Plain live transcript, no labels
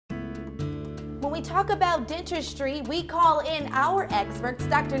when we talk about dentistry, we call in our experts.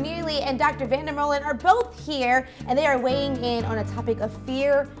 Dr. Neely and Dr. Vandermolen are both here, and they are weighing in on a topic of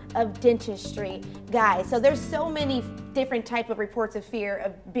fear of dentistry. Guys, so there's so many different type of reports of fear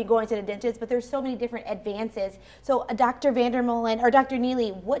of going to the dentist, but there's so many different advances. So Dr. Vandermolen or Dr. Neely,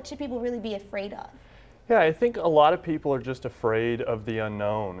 what should people really be afraid of? Yeah, I think a lot of people are just afraid of the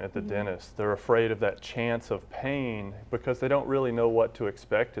unknown at the dentist. They're afraid of that chance of pain because they don't really know what to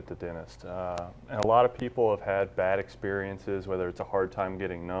expect at the dentist. And a lot of people have had bad experiences, whether it's a hard time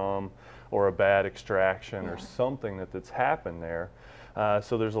getting numb or a bad extraction or something that's happened there.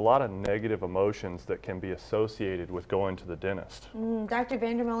 So there's a lot of negative emotions that can be associated with going to the dentist. Dr.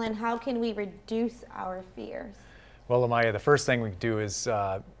 Vandermolen, how can we reduce our fears? Well, Amaya, the first thing we do is,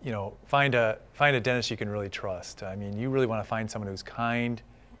 find a dentist you can really trust. I mean, you really want to find someone who's kind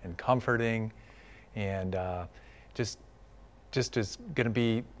and comforting, and just is going to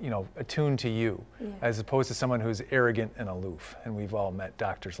be, attuned to you, as opposed to someone who's arrogant and aloof. And we've all met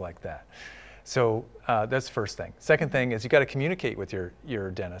doctors like that. So that's the first thing. Second thing is you got to communicate with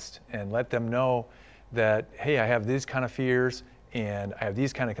your dentist and let them know that, hey, I have these kind of fears and I have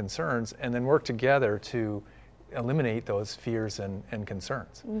these kind of concerns, and then work together to eliminate those fears and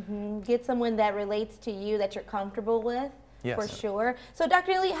concerns. Get someone that relates to you, that you're comfortable with, yes, for sure. So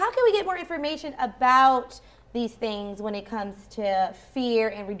Dr. Neely, how can we get more information about these things when it comes to fear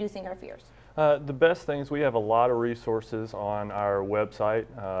and reducing our fears? The best things, we have a lot of resources on our website,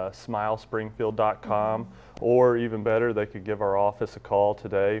 smilespringfield.com, or even better, they could give our office a call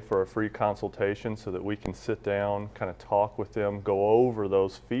today for a free consultation so that we can sit down, kind of talk with them, go over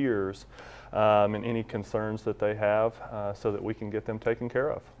those fears and any concerns that they have so that we can get them taken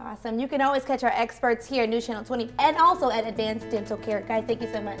care of. Awesome. You can always catch our experts here at News Channel 20 and also at Advanced Dental Care. Guys, thank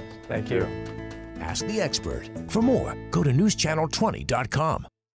you so much. Thank you. Ask the expert. For more, go to newschannel20.com.